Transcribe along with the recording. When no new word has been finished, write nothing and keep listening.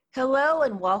Hello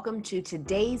and welcome to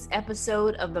today's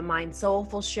episode of the Mind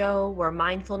Soulful Show, where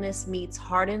mindfulness meets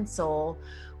heart and soul.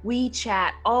 We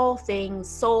chat all things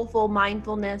soulful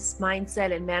mindfulness,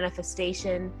 mindset, and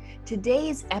manifestation.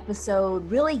 Today's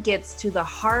episode really gets to the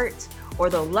heart or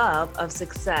the love of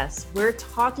success. We're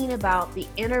talking about the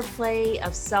interplay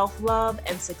of self-love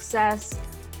and success,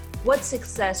 what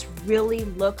success really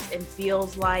looks and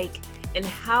feels like, and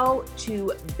how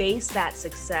to base that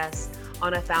success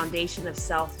on a foundation of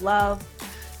self-love.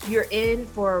 You're in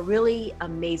for a really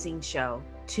amazing show.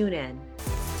 Tune in.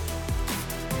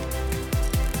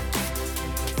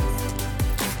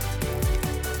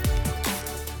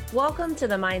 Welcome to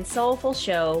the Mind Soulful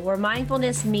Show, where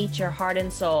mindfulness meets your heart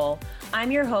and soul.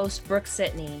 I'm your host, Brooke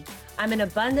Sitney. I'm an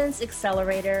abundance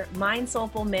accelerator, mind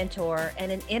soulful mentor,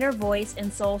 and an inner voice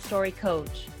and soul story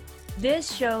coach.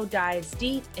 This show dives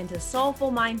deep into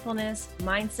soulful mindfulness,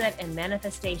 mindset, and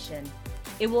manifestation.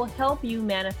 It will help you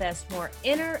manifest more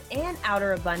inner and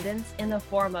outer abundance in the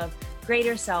form of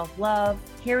greater self-love,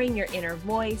 hearing your inner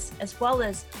voice, as well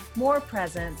as more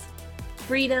presence,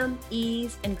 freedom,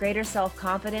 ease, and greater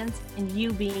self-confidence in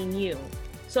you being you.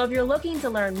 So if you're looking to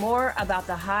learn more about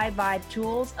the high vibe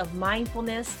tools of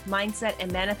mindfulness, mindset,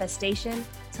 and manifestation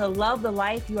to love the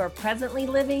life you are presently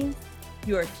living,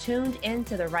 you are tuned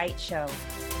into the right show.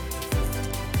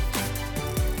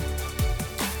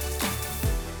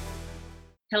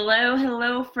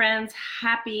 Hello, friends.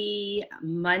 Happy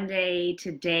Monday.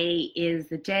 Today is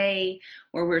the day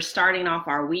where we're starting off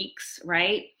our weeks,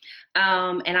 right?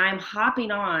 And I'm hopping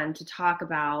on to talk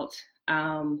about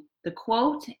the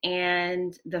quote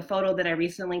and the photo that I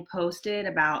recently posted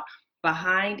about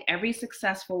behind every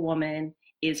successful woman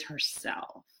is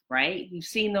herself, right? You've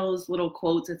seen those little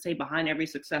quotes that say behind every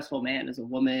successful man is a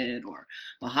woman, or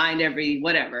behind every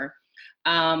whatever.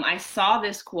 I saw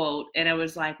this quote and I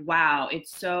was like, wow, it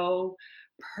so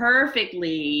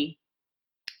perfectly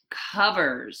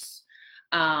covers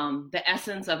the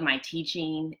essence of my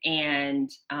teaching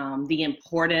and the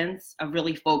importance of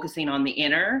really focusing on the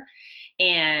inner.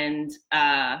 And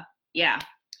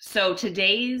so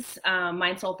today's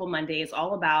Mind Soulful Monday is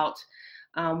all about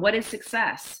what is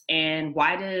success and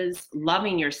why does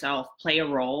loving yourself play a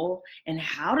role, and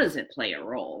how does it play a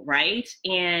role, right?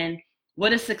 And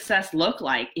what does success look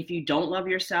like if you don't love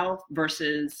yourself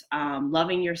versus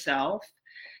loving yourself?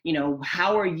 You know,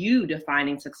 how are you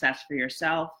defining success for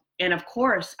yourself? And of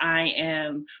course, I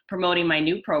am promoting my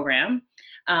new program.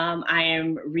 I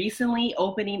am recently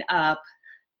opening up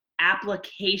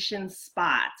application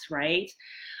spots, right?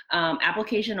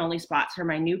 Application only spots for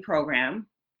my new program,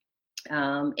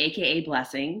 AKA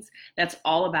Blessings. That's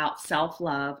all about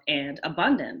self-love and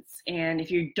abundance. And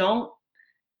if you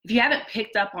haven't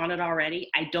picked up on it already,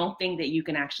 I don't think that you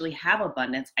can actually have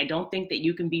abundance. I don't think that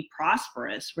you can be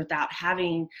prosperous without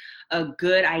having a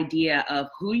good idea of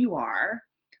who you are,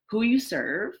 who you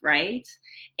serve, right?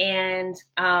 And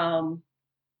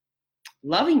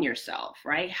loving yourself,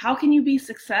 right? How can you be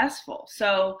successful?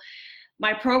 So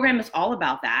my program is all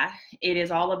about that. It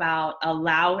is all about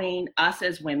allowing us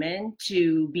as women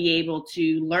to be able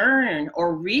to learn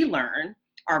or relearn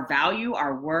our value,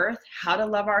 our worth, how to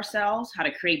love ourselves, how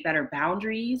to create better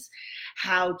boundaries,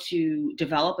 how to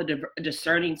develop a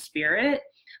discerning spirit.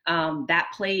 That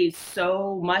plays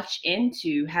so much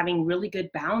into having really good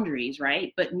boundaries,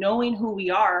 right? But knowing who we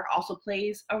are also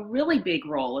plays a really big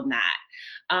role in that.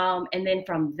 And then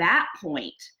from that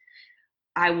point,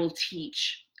 I will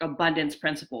teach abundance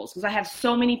principles, because I have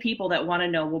so many people that want to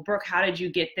know, well, Brooke, how did you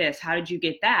get this? How did you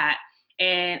get that?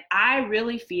 And I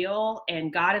really feel,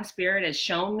 and God and Spirit has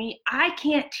shown me, I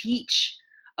can't teach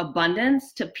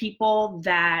abundance to people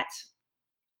that,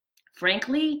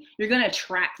 frankly, you're going to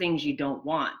attract things you don't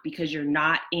want, because you're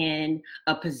not in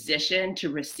a position to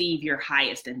receive your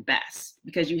highest and best,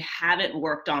 because you haven't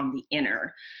worked on the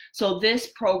inner. So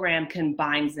this program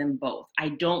combines them both. I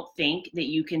don't think that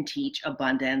you can teach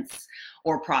abundance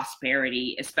or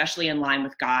prosperity, especially in line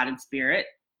with God and Spirit,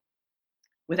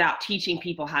 without teaching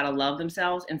people how to love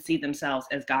themselves and see themselves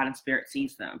as God and Spirit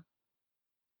sees them.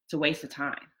 It's a waste of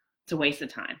time. It's a waste of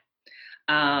time.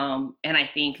 And I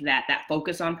think that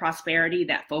focus on prosperity,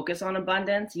 that focus on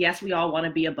abundance, yes, we all want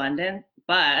to be abundant,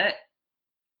 but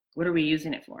what are we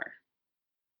using it for,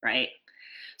 right?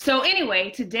 So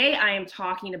anyway, today I am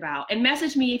talking about, and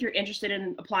message me if you're interested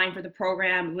in applying for the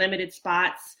program, limited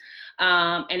spots,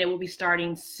 and it will be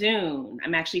starting soon.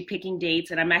 I'm actually picking dates,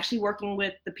 and I'm actually working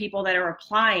with the people that are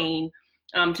applying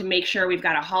to make sure we've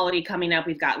got a holiday coming up.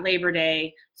 We've got Labor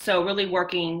Day. So really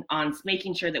working on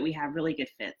making sure that we have really good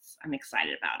fits. I'm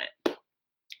excited about it.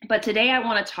 But today I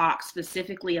want to talk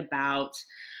specifically about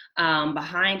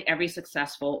behind every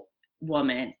successful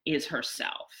woman is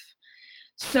herself.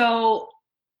 So,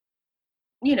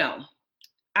 you know,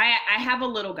 I have a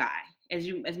little guy,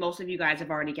 as most of you guys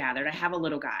have already gathered. I have a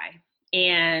little guy,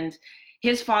 and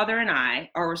his father and I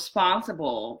are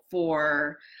responsible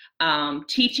for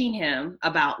teaching him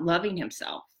about loving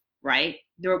himself. Right?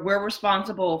 We're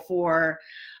responsible for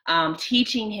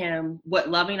teaching him what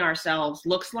loving ourselves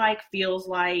looks like, feels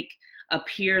like,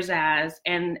 appears as,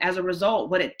 and as a result,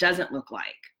 what it doesn't look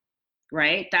like.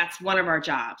 Right? That's one of our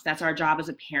jobs. That's our job as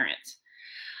a parent.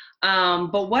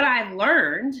 But what I've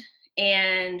learned,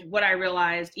 and what I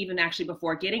realized even actually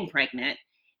before getting pregnant,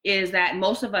 is that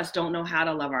most of us don't know how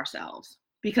to love ourselves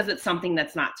because it's something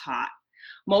that's not taught.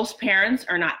 Most parents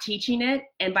are not teaching it.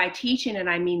 And by teaching it,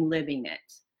 I mean living it.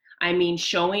 I mean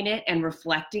showing it and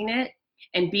reflecting it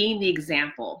and being the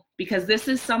example, because this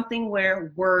is something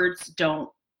where words don't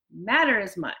matter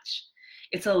as much.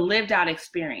 It's a lived out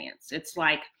experience. It's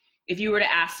like if you were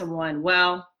to ask someone,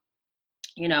 well,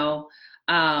 you know,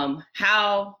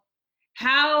 how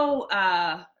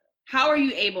are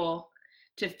you able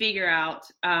to figure out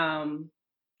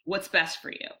what's best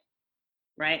for you,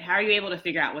 right? How are you able to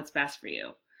figure out what's best for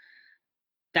you?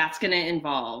 That's going to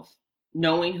involve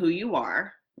knowing who you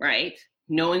are, right?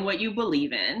 Knowing what you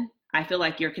believe in. I feel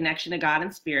like your connection to God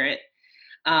and spirit,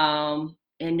 and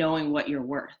knowing what you're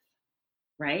worth,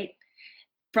 right?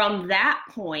 From that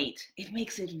point, it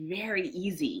makes it very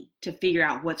easy to figure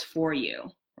out what's for you,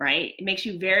 right? It makes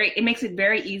it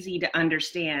very easy to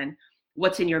understand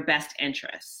what's in your best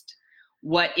interest,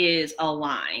 what is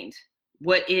aligned,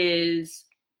 what is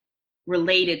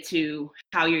related to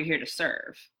how you're here to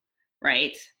serve,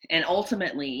 right? And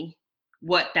ultimately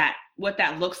what that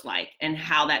looks like and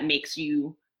how that makes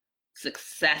you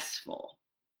successful.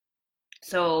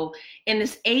 So in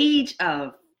this age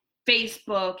of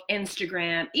Facebook,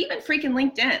 Instagram, even freaking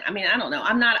LinkedIn. I mean, I don't know.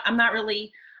 I'm not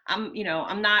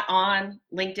on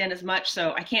LinkedIn as much,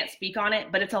 so I can't speak on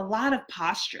it, but it's a lot of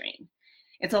posturing.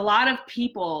 It's a lot of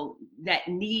people that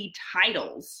need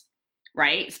titles,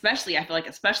 right? Especially, I feel like,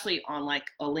 especially on like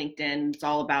a LinkedIn, it's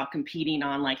all about competing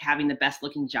on like having the best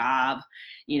looking job,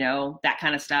 that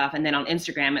kind of stuff. And then on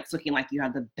Instagram, it's looking like you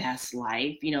have the best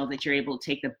life, that you're able to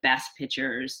take the best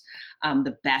pictures,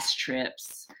 the best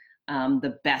trips,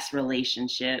 the best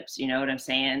relationships, you know what I'm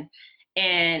saying?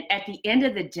 And at the end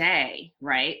of the day,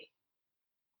 right?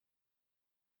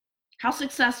 How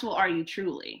successful are you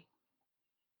truly?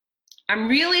 I'm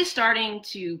really starting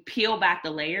to peel back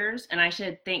the layers, and I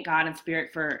should thank God and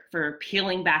Spirit for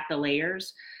peeling back the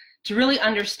layers to really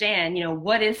understand,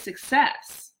 what is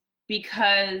success?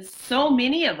 Because so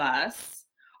many of us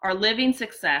are living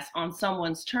success on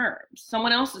someone's terms,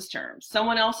 someone else's terms,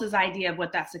 someone else's idea of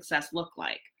what that success looked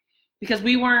like. Because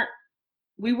we weren't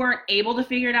able to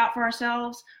figure it out for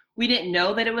ourselves. We didn't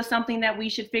know that it was something that we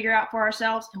should figure out for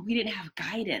ourselves, and we didn't have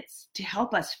guidance to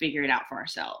help us figure it out for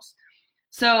ourselves.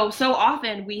 So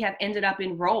often we have ended up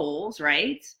in roles,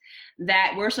 right,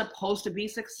 that we're supposed to be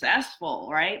successful,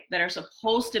 right, that are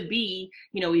supposed to be,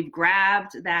 we've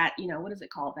grabbed that, what is it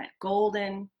called, that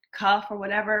golden cuff or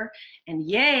whatever, and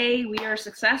yay, we are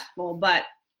successful, but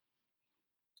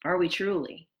are we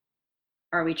truly?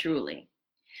 Are we truly?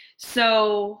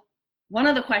 So one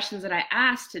of the questions that I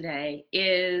asked today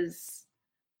is,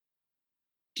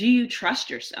 do you trust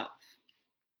yourself,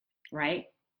 right?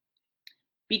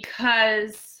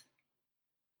 Because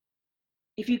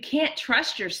if you can't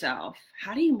trust yourself,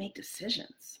 how do you make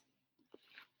decisions?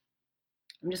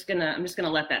 I'm just gonna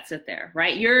let that sit there,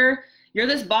 right? You're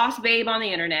this boss babe on the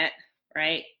internet,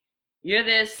 right? You're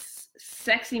this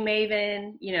sexy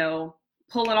maven,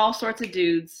 pulling all sorts of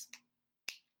dudes.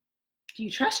 Do you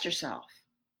trust yourself?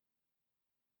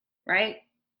 Right?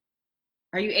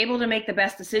 Are you able to make the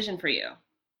best decision for you?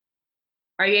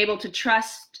 Are you able to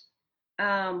trust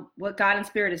what God and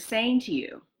Spirit is saying to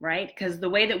you, right? Because the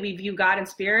way that we view God and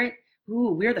Spirit,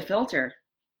 we're the filter.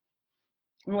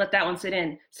 I'm gonna let that one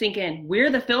sink in.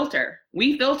 We're the filter.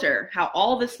 We filter how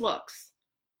all this looks.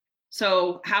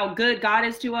 So how good God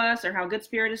is to us, or how good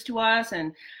Spirit is to us,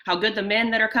 and how good the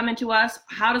men that are coming to us,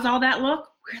 how does all that look?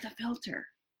 We're the filter,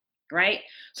 right?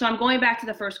 So I'm going back to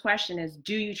the first question is,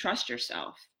 do you trust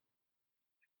yourself?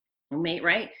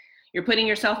 Right? You're putting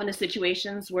yourself into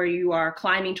situations where you are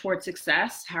climbing towards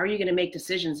success. How are you going to make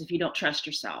decisions if you don't trust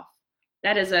yourself?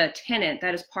 That is a tenet,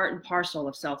 that is part and parcel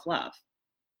of self-love,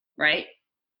 right?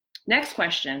 Next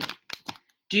question,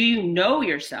 do you know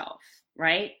yourself,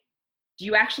 right? Do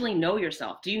you actually know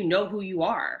yourself? Do you know who you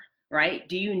are, right?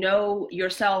 Do you know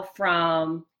yourself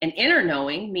from an inner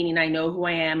knowing, meaning I know who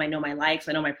I am, I know my likes,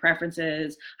 I know my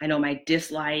preferences, I know my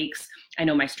dislikes, I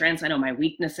know my strengths, I know my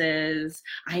weaknesses,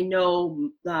 I know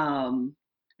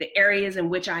the the areas in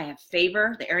which I have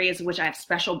favor, the areas in which I have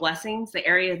special blessings, the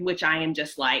areas in which I am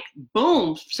just like,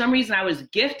 boom, for some reason I was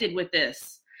gifted with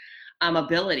this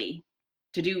ability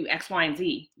to do X, Y, and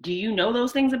Z. Do you know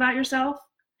those things about yourself?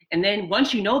 And then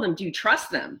once you know them, do you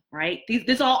trust them, right?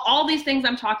 All these things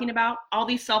I'm talking about, all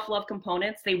these self-love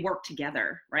components, they work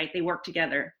together, right? They work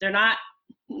together. They're not,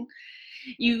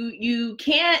 you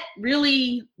can't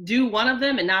really do one of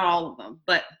them and not all of them,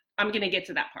 but I'm going to get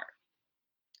to that part.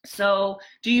 So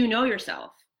do you know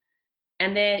yourself?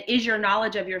 And then is your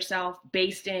knowledge of yourself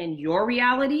based in your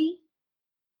reality?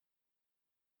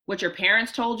 What your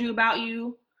parents told you about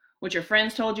you, what your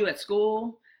friends told you at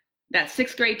school, that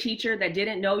 6th grade teacher that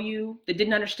didn't know you, that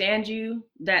didn't understand you,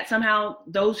 that somehow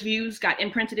those views got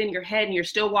imprinted in your head and you're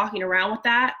still walking around with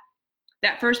that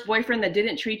first boyfriend that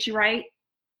didn't treat you right.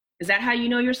 Is that how you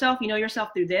know yourself? You know yourself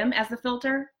through them as the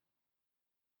filter?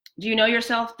 Do you know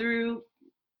yourself through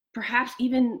perhaps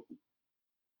even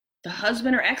the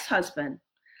husband or ex-husband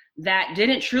that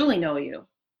didn't truly know you?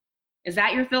 Is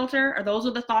that your filter? Are those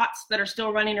the thoughts that are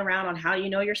still running around on how you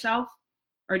know yourself?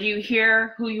 Or do you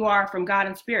hear who you are from God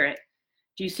and Spirit?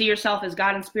 Do you see yourself as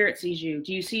God and Spirit sees you?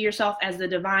 Do you see yourself as the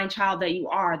divine child that you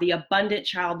are, the abundant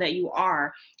child that you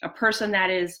are, a person that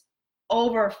is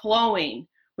overflowing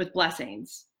with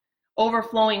blessings,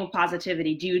 overflowing with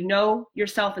positivity? Do you know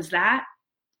yourself as that?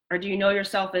 Or do you know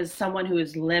yourself as someone who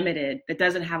is limited, that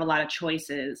doesn't have a lot of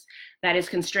choices, that is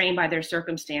constrained by their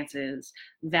circumstances,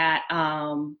 that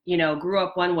grew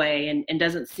up one way and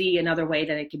doesn't see another way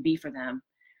that it could be for them?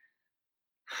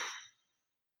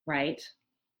 Right?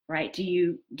 Do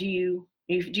you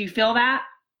feel that?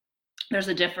 There's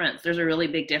a difference. There's a really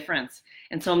big difference.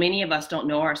 And so many of us don't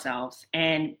know ourselves.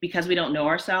 And because we don't know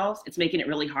ourselves, it's making it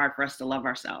really hard for us to love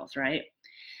ourselves, right?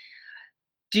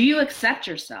 Do you accept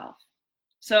yourself?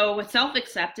 So with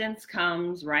self-acceptance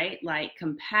comes, right, like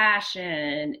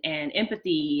compassion and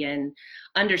empathy and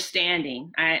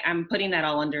understanding. I'm putting that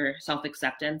all under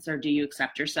self-acceptance. Or do you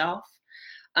accept yourself?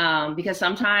 Because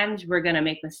sometimes we're going to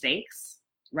make mistakes,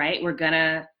 right? We're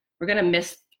gonna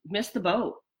miss the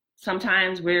boat.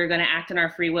 Sometimes we're going to act in our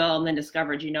free will and then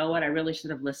discover, you know what, I really should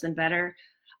have listened better.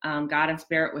 God and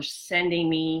Spirit was sending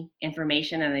me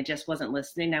information and I just wasn't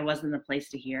listening. I wasn't in a place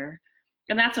to hear.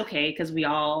 And that's okay, because we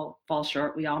all fall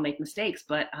short. We all make mistakes.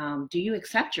 But do you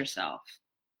accept yourself?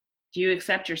 Do you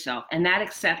accept yourself? And that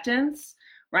acceptance,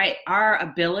 right, our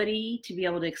ability to be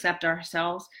able to accept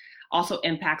ourselves also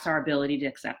impacts our ability to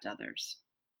accept others,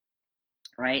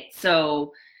 right?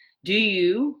 So do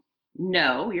you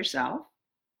know yourself?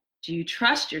 Do you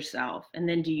trust yourself? And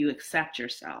then do you accept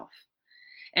yourself?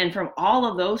 And from all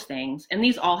of those things, and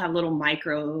these all have little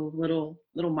micros,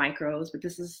 but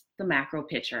this is the macro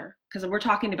picture, because we're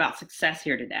talking about success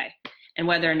here today and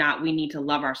whether or not we need to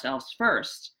love ourselves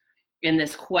first in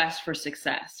this quest for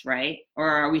success, right? Or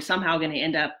are we somehow going to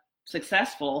end up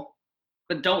successful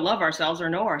but don't love ourselves or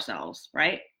know ourselves,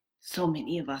 right? So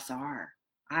many of us are.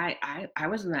 I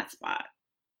was in that spot.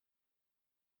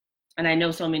 And I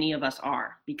know so many of us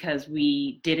are, because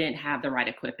we didn't have the right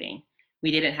equipping. We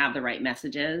didn't have the right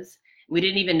messages. We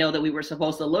didn't even know that we were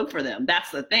supposed to look for them. That's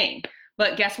the thing.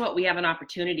 But guess what? We have an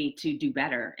opportunity to do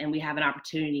better. And we have an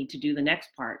opportunity to do the next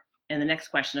part. And the next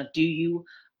question of, do you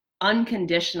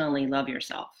unconditionally love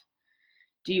yourself?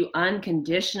 Do you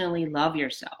unconditionally love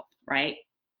yourself, right?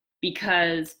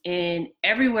 Because in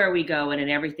everywhere we go and in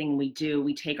everything we do,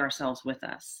 we take ourselves with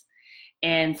us.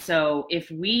 And so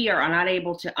if we are not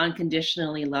able to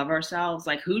unconditionally love ourselves,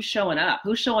 like who's showing up?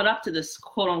 Who's showing up to this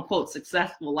quote unquote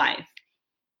successful life,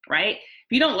 right?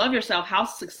 If you don't love yourself, how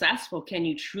successful can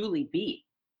you truly be?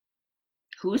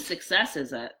 Whose success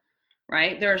is it,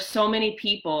 right? There are so many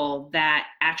people that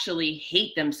actually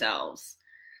hate themselves,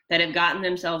 that have gotten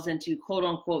themselves into quote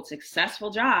unquote successful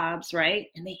jobs, right?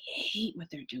 And they hate what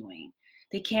they're doing.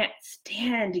 They can't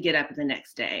stand to get up the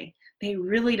next day. They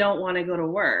really don't want to go to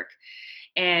work.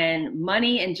 And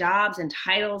money and jobs and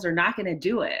titles are not going to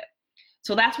do it.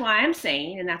 So that's why I'm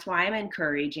saying, and that's why I'm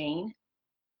encouraging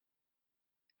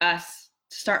us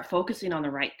to start focusing on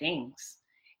the right things.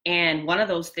 And one of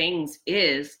those things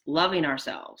is loving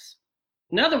ourselves.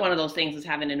 Another one of those things is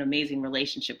having an amazing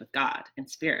relationship with God and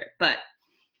Spirit. But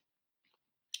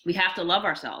we have to love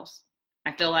ourselves.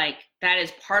 I feel like that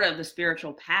is part of the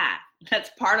spiritual path.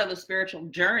 That's part of the spiritual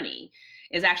journey,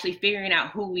 is actually figuring out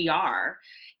who we are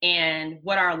and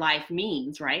what our life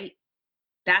means, right?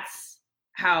 That's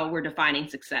how we're defining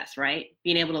success, right?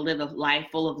 Being able to live a life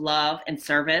full of love and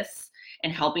service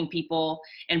and helping people.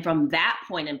 And from that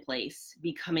point in place,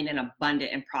 becoming an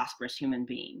abundant and prosperous human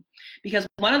being. Because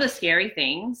one of the scary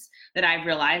things that I've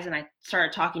realized, and I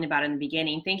started talking about in the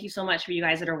beginning, thank you so much for you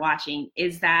guys that are watching,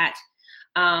 is that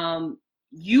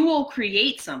you will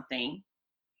create something.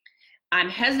 I'm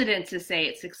hesitant to say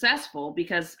it's successful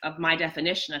because of my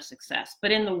definition of success.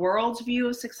 But in the world's view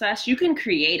of success, you can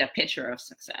create a picture of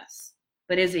success.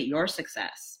 But is it your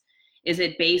success? Is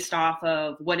it based off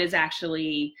of what is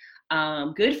actually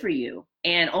good for you?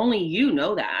 And only you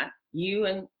know that. You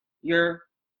and your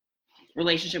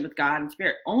relationship with God and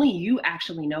spirit, only you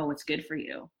actually know what's good for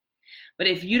you. But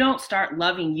if you don't start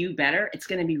loving you better, it's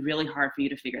going to be really hard for you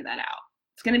to figure that out.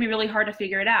 It's going to be really hard to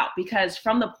figure it out because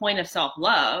from the point of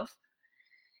self-love,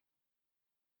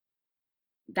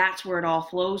 that's where it all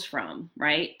flows from,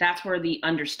 right? That's where the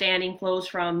understanding flows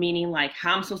from, meaning like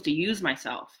how I'm supposed to use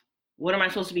myself. What am I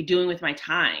supposed to be doing with my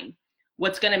time?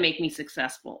 What's going to make me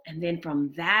successful? And then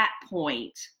from that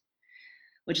point,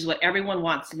 which is what everyone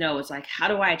wants to know, is like, how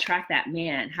do I attract that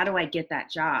man? How do I get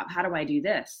that job? How do I do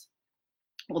this?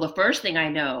 Well, the first thing I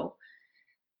know,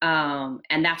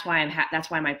 and that's why that's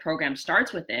why my program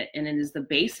starts with it, and it is the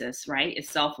basis, right? Is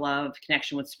self-love,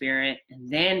 connection with spirit, and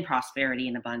then prosperity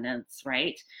and abundance,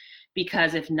 right?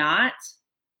 Because if not,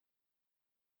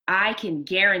 I can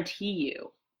guarantee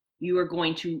you are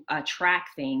going to attract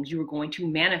things, you are going to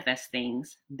manifest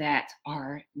things that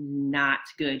are not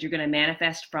good. You're going to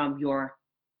manifest from your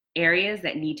areas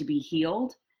that need to be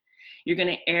healed. You're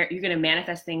going to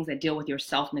manifest things that deal with your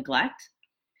self-neglect.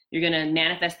 You're going to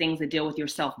manifest things that deal with your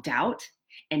self-doubt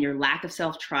and your lack of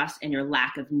self-trust and your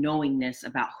lack of knowingness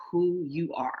about who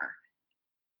you are.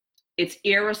 It's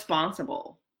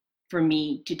irresponsible for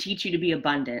me to teach you to be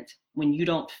abundant when you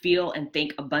don't feel and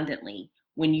think abundantly,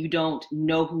 when you don't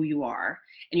know who you are,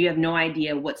 and you have no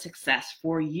idea what success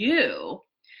for you,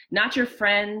 not your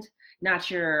friend,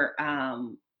 not your,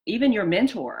 even your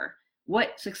mentor,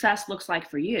 what success looks like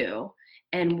for you.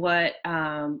 And what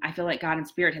I feel like God and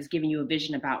Spirit has given you a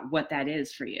vision about what that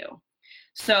is for you.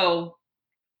 So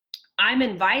I'm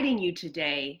inviting you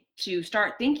today to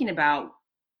start thinking about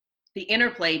the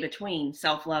interplay between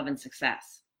self-love and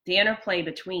success, the interplay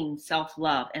between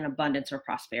self-love and abundance or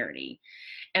prosperity.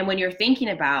 And when you're thinking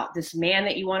about this man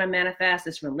that you want to manifest,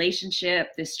 this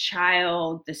relationship, this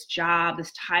child, this job,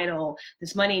 this title,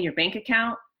 this money in your bank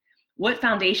account, what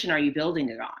foundation are you building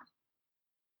it on?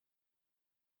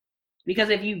 Because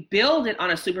if you build it on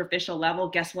a superficial level,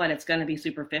 guess what? It's going to be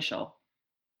superficial.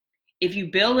 If you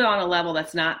build it on a level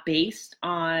that's not based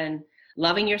on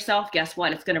loving yourself, guess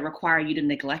what? It's going to require you to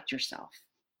neglect yourself.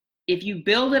 If you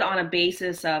build it on a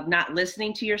basis of not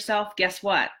listening to yourself, guess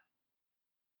what?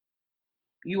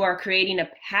 You are creating a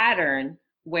pattern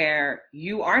where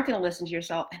you aren't going to listen to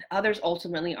yourself and others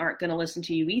ultimately aren't going to listen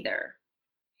to you either.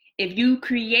 If you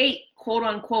create, quote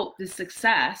unquote, the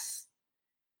success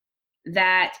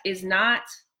that is not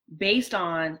based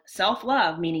on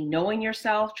self-love, meaning knowing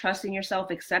yourself, trusting yourself,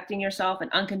 accepting yourself,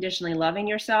 and unconditionally loving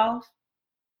yourself,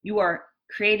 you are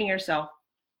creating yourself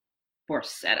for a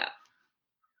setup.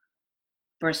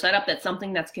 For a setup that's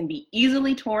something that can be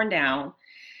easily torn down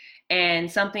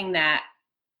and something that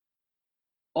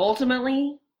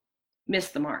ultimately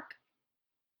missed the mark.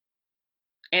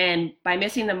 And by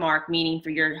missing the mark, meaning for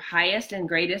your highest and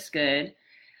greatest good,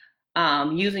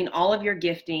 using all of your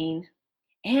gifting.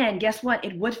 And guess what?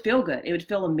 It would feel good. It would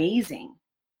feel amazing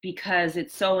because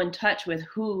it's so in touch with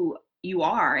who you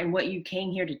are and what you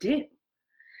came here to do.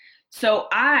 So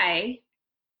I'm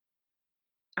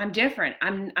different.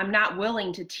 I'm not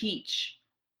willing to teach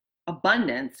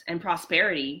abundance and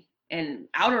prosperity and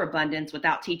outer abundance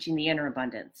without teaching the inner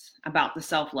abundance about the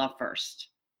self-love first.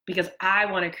 Because I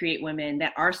want to create women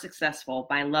that are successful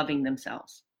by loving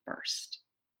themselves first,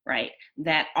 right?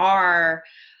 That are,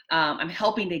 I'm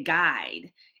helping to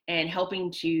guide and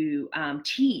helping to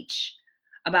teach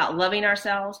about loving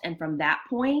ourselves. And from that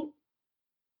point,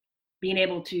 being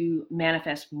able to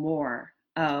manifest more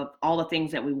of all the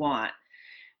things that we want.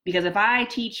 Because if I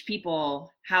teach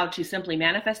people how to simply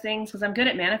manifest things, because I'm good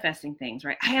at manifesting things,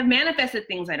 right? I have manifested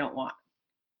things I don't want.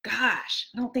 Gosh,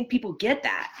 I don't think people get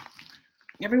that.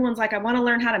 Everyone's like, I want to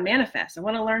learn how to manifest. I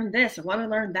want to learn this. I want to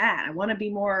learn that. I want to be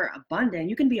more abundant.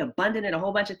 You can be abundant in a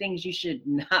whole bunch of things you should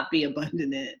not be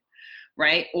abundant in,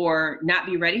 right? Or not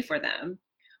be ready for them,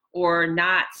 or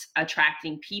not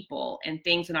attracting people and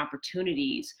things and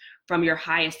opportunities from your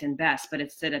highest and best, but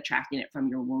instead attracting it from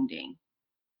your wounding,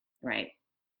 right?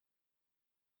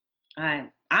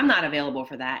 I'm not available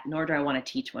for that, nor do I want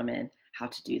to teach women how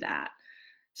to do that.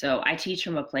 So I teach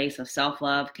from a place of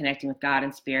self-love, connecting with God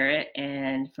and spirit,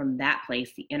 and from that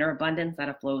place, the inner abundance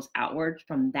that flows outward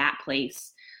from that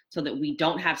place, so that we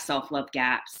don't have self-love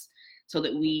gaps, so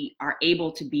that we are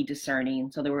able to be discerning,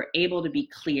 so that we're able to be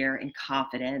clear and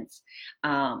confident,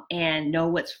 and know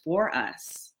what's for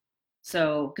us.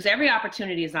 So, because every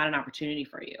opportunity is not an opportunity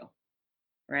for you.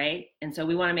 right? And so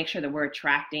we want to make sure that we're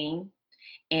attracting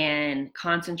and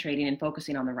concentrating and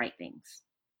focusing on the right things.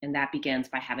 And that begins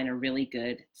by having a really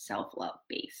good self-love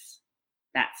base.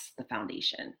 That's the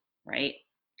foundation, right?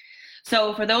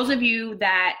 So for those of you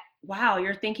that, wow,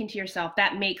 you're thinking to yourself,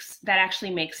 that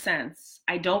actually makes sense.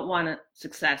 I don't want a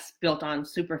success built on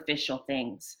superficial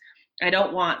things. I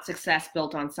don't want success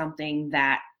built on something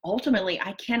that ultimately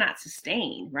I cannot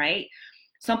sustain, right?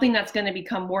 Something that's going to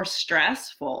become more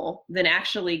stressful than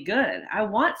actually good. I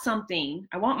want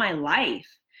my life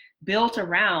built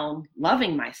around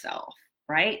loving myself,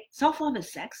 right? Self-love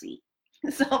is sexy.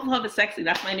 Self-love is sexy.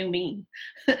 That's my new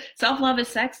meme. Self-love is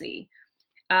sexy.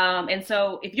 And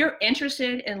so if you're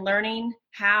interested in learning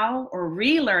how or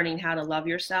relearning how to love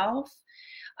yourself,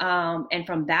 and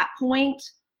from that point,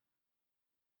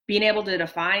 being able to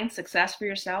define success for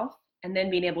yourself and then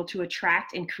being able to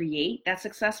attract and create that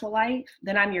successful life,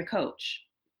 then I'm your coach.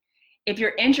 If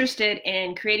you're interested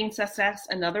in creating success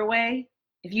another way,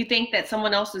 if you think that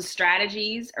someone else's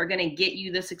strategies are going to get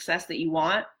you the success that you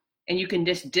want, and you can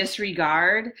just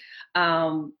disregard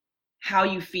how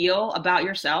you feel about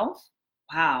yourself,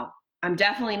 wow, I'm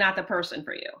definitely not the person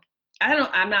for you.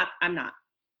 I'm not.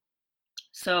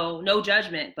 So no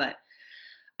judgment, but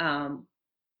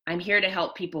I'm here to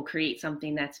help people create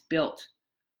something that's built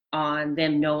on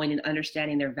them knowing and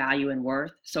understanding their value and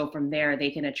worth. So from there,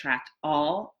 they can attract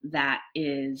all that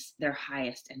is their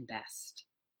highest and best,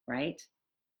 right?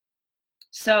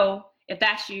 So if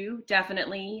that's you,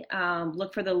 definitely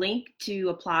look for the link to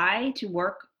apply to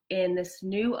work in this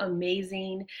new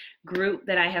amazing group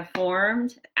that I have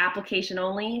formed, application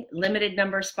only, limited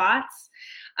number of spots,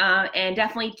 and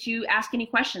definitely to ask any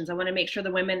questions. I want to make sure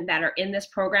the women that are in this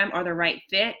program are the right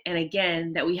fit, and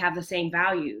again, that we have the same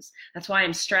values. That's why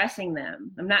I'm stressing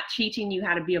them. I'm not teaching you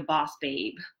how to be a boss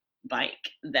babe, like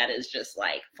that is just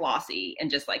like flossy and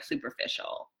just like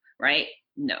superficial, right?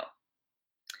 No.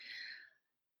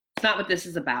 It's not what this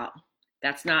is about.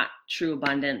 That's not true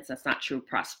abundance. That's not true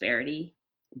prosperity.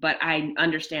 But I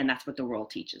understand that's what the world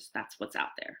teaches. That's what's out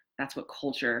there. That's what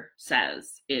culture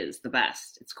says is the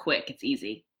best. It's quick. It's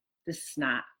easy. This is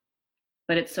not.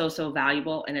 But it's so, so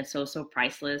valuable, and it's so, so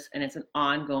priceless. And it's an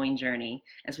ongoing journey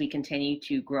as we continue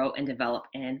to grow and develop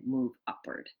and move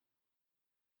upward.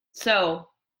 So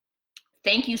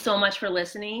thank you so much for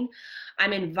listening.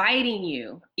 I'm inviting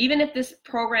you, even if this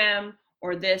program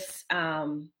or this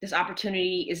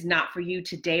opportunity is not for you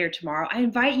today or tomorrow, I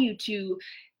invite you to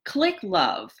click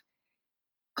love,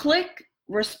 click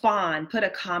respond, put a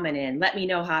comment in, let me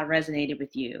know how it resonated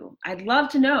with you. I'd love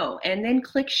to know, and then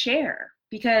click share,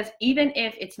 because even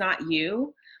if it's not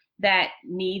you that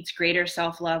needs greater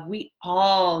self-love, we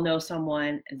all know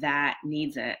someone that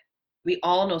needs it. We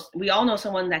all know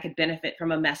someone that could benefit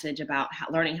from a message about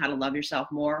learning how to love yourself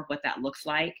more, what that looks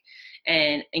like,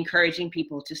 and encouraging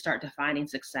people to start defining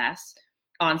success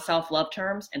on self-love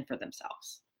terms and for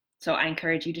themselves. So I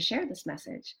encourage you to share this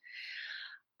message.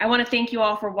 I want to thank you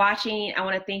all for watching. I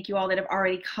want to thank you all that have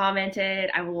already commented.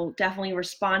 I will definitely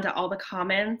respond to all the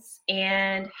comments,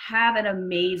 and have an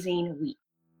amazing week.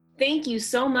 Thank you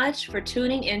so much for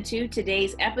tuning into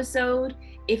today's episode.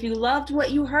 If you loved what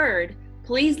you heard,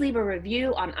 please leave a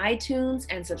review on iTunes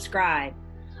and subscribe.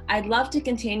 I'd love to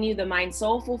continue the Mind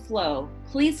Soulful flow.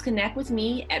 Please connect with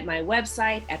me at my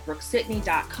website at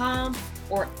brookesitney.com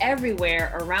or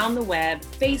everywhere around the web,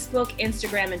 Facebook,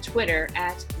 Instagram, and Twitter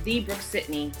at The Brooke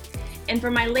Sitney. And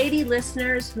for my lady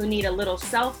listeners who need a little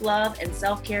self-love and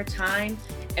self-care time,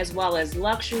 as well as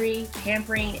luxury,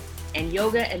 pampering, and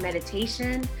yoga and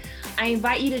meditation, I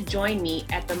invite you to join me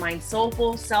at the Mind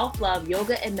Soulful Self-Love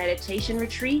Yoga and Meditation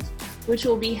Retreat, which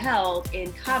will be held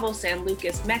in Cabo San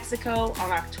Lucas, Mexico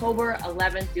on October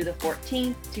 11th through the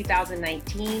 14th,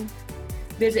 2019.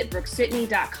 Visit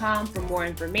brookesitney.com for more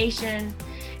information.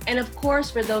 And of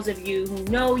course, for those of you who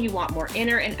know you want more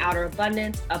inner and outer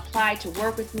abundance, apply to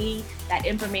work with me. That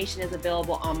information is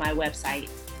available on my website.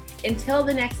 Until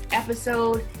the next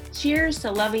episode, cheers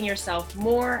to loving yourself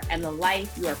more and the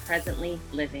life you are presently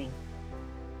living.